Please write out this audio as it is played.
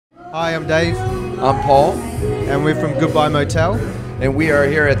Hi, I'm Dave. I'm Paul. And we're from Goodbyemotel. And we are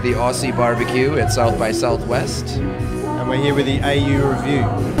here at the Aussie BBQ at South by Southwest. And we're here with the AU Review.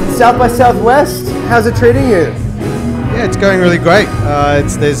 South by Southwest, how's it treating you? Yeah, it's going really great.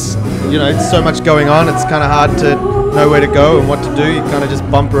 There's so much going on. It's kind of hard to know where to go and what to do. You kind of just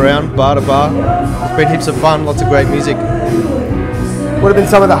bump around bar to bar. It's been heaps of fun, lots of great music. What have been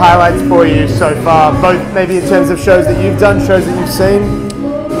some of the highlights for you so far, both maybe in terms of shows that you've done, shows that you've seen?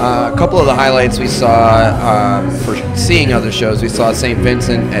 A couple of the highlights we saw for seeing other shows, we saw St.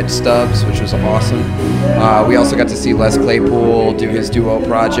 Vincent at Stubbs, which was awesome. We also got to see Les Claypool do his duo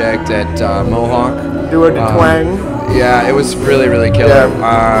project at Mohawk. Duo de Twang. Yeah, it was really, really killer.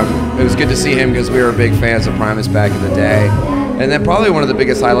 Yeah. It was good to see him because we were big fans of Primus back in the day. And then probably one of the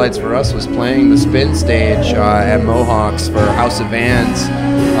biggest highlights for us was playing the spin stage at Mohawks for House of Vans.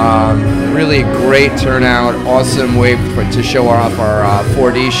 Really great turnout, awesome way to show off our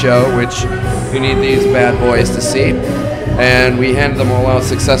 4D show, which you need these bad boys to see. And we handed them all out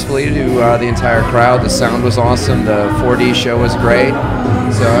successfully to the entire crowd. The sound was awesome, the 4D show was great.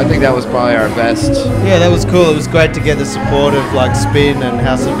 So I think that was probably our best. Yeah, that was cool. It was great to get the support of like Spin and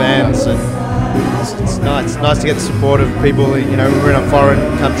House of Vans, and it's nice to get the support of people. We're in a foreign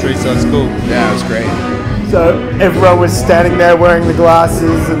country, so it's cool. Yeah, it was great. So everyone was standing there wearing the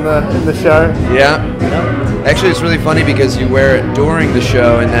glasses in the show. Yeah. Actually, it's really funny because you wear it during the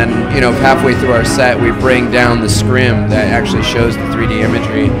show, and then halfway through our set, we bring down the scrim that actually shows the 3D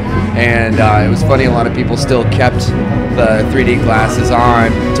imagery. And it was funny. A lot of people still kept the 3D glasses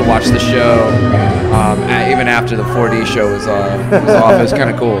on to watch the show, even after the 4D show was off. It was kind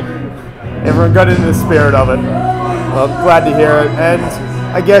of cool. Everyone got into the spirit of it. Well, glad to hear it. And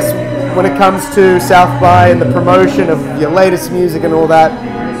I guess when it comes to South by and the promotion of your latest music and all that,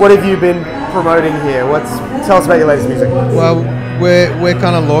 what have you been promoting here? Tell us about your latest music. Well, we're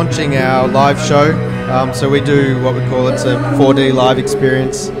kind of launching our live show. So we do what we call it's a 4D live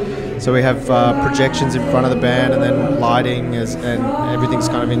experience. So we have projections in front of the band and then lighting and everything's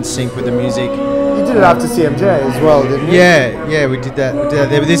kind of in sync with the music. You did it after CMJ as well, didn't you? Yeah, we did that.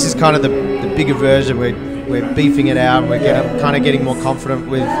 This is kind of the bigger version. We're beefing it out. We're getting more confident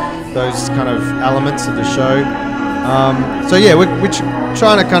with those kind of elements of the show. We're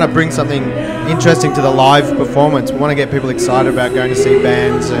trying to kind of bring something interesting to the live performance. We want to get people excited about going to see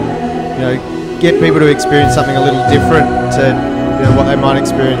bands and get people to experience something a little different to what they might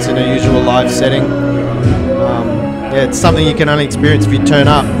experience in a usual live setting. It's something you can only experience if you turn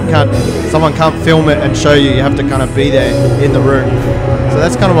up. Someone can't film it and show you. You have to kind of be there in the room. So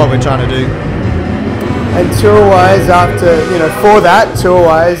that's kind of what we're trying to do. And tour-wise,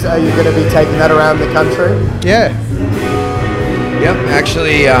 tour-wise, are you going to be taking that around the country? Yeah. Yep.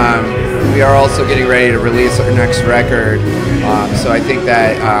 Actually, we are also getting ready to release our next record. So I think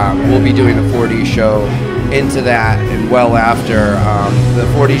that we'll be doing the 4D show into that and well after. The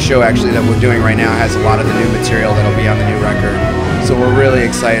 4D show actually that we're doing right now has a lot of the new material that'll be on the new record. So we're really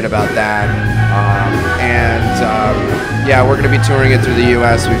excited about that. We're going to be touring it through the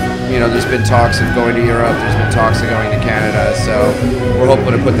U.S. There's been talks of going to Europe. There's been talks of going to Canada. So we're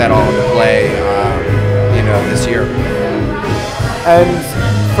hoping to put that all into play, this year. And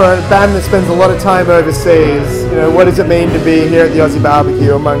for a band that spends a lot of time overseas, what does it mean to be here at the Aussie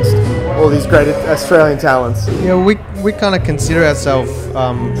BBQ amongst all these great Australian talents? We kind of consider ourselves,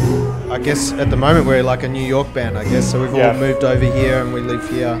 I guess at the moment we're like a New York band, I guess. So we've all moved over here and we live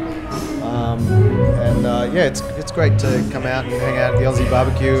here. It's great to come out and hang out at the Aussie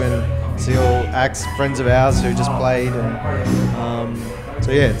BBQ and see all acts, friends of ours who just played. And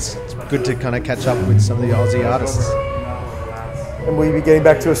it's good to kind of catch up with some of the Aussie artists. And will you be getting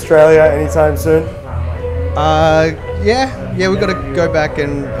back to Australia anytime soon? We've got to go back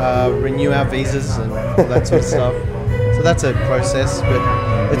and renew our visas and all that sort of stuff. So that's a process, but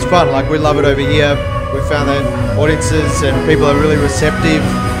it's fun. Like, we love it over here. We found that audiences and people are really receptive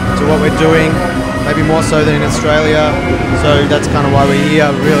to what we're doing, maybe more so than in Australia. So that's kind of why we're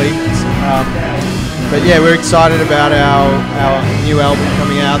here, really. We're excited about our new album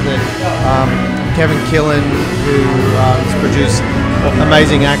coming out that Kevin Killen, who has produced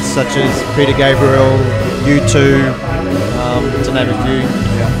amazing acts such as Peter Gabriel, U2, to name a few.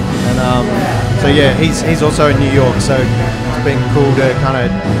 And he's also in New York, so it's been cool to kind of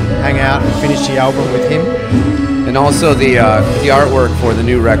hang out and finish the album with him. And also the artwork for the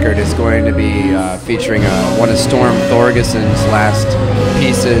new record is going to be featuring one of Storm Thorgerson's last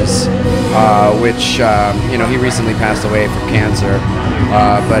pieces, which he recently passed away from cancer.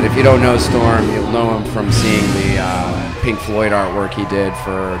 But if you don't know Storm, you'll know him from seeing the Pink Floyd artwork he did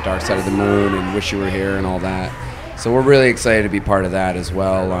for Dark Side of the Moon and Wish You Were Here and all that. So we're really excited to be part of that as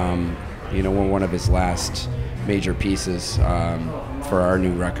well. You know, we're one of his last major pieces for our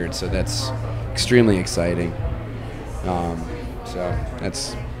new record, so that's extremely exciting. So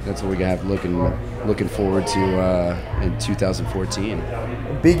that's what we have looking forward to in 2014.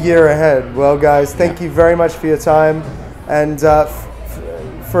 Big year ahead. Well, guys, thank you very much for your time, and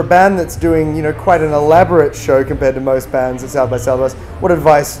for a band that's doing, you know, quite an elaborate show compared to most bands at South by Southwest, what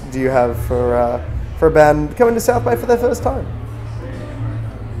advice do you have for a band coming to South by for their first time?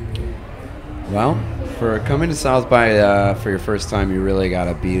 Well, for coming to South by for your first time, you really got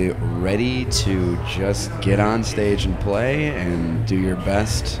to be ready to just get on stage and play and do your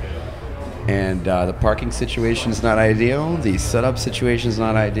best. And the parking situation is not ideal. The setup situation is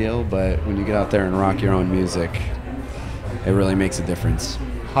not ideal. But when you get out there and rock your own music, it really makes a difference.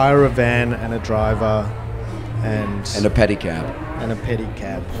 Hire a van and a driver and a pedicab. And a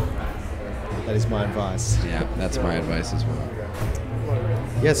pedicab. That is my advice. Yeah, that's my advice as well.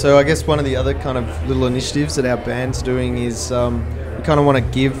 Yeah, so I guess one of the other kind of little initiatives that our band's doing is we kind of want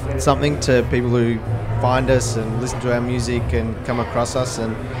to give something to people who find us and listen to our music and come across us,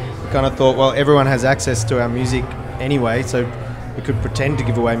 and we kind of thought, well, everyone has access to our music anyway, so we could pretend to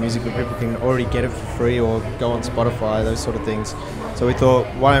give away music, but people can already get it for free or go on Spotify, those sort of things. So we thought,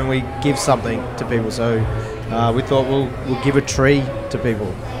 why don't we give something to people? So we thought we'll give a tree to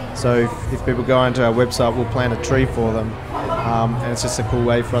people. So if people go onto our website, we'll plant a tree for them. And it's just a cool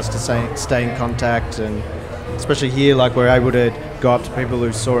way for us to stay in contact, and especially here, like, we're able to go up to people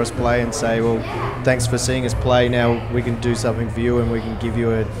who saw us play and say, well, thanks for seeing us play, now we can do something for you, and we can give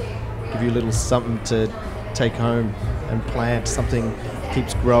you a little something to take home and plant. Something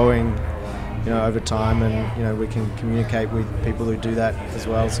keeps growing, you know, over time, and, you know, we can communicate with people who do that as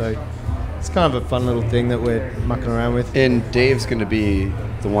well. So it's kind of a fun little thing that we're mucking around with. And Dave's going to be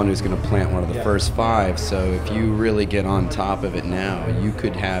the one who's going to plant one of the first 5. So if you really get on top of it now, you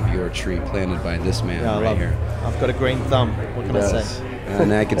could have your tree planted by this man right here. I've got a green thumb. What can I say?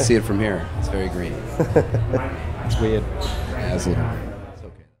 And I can see it from here. It's very green. It's weird. Yeah, it's a little.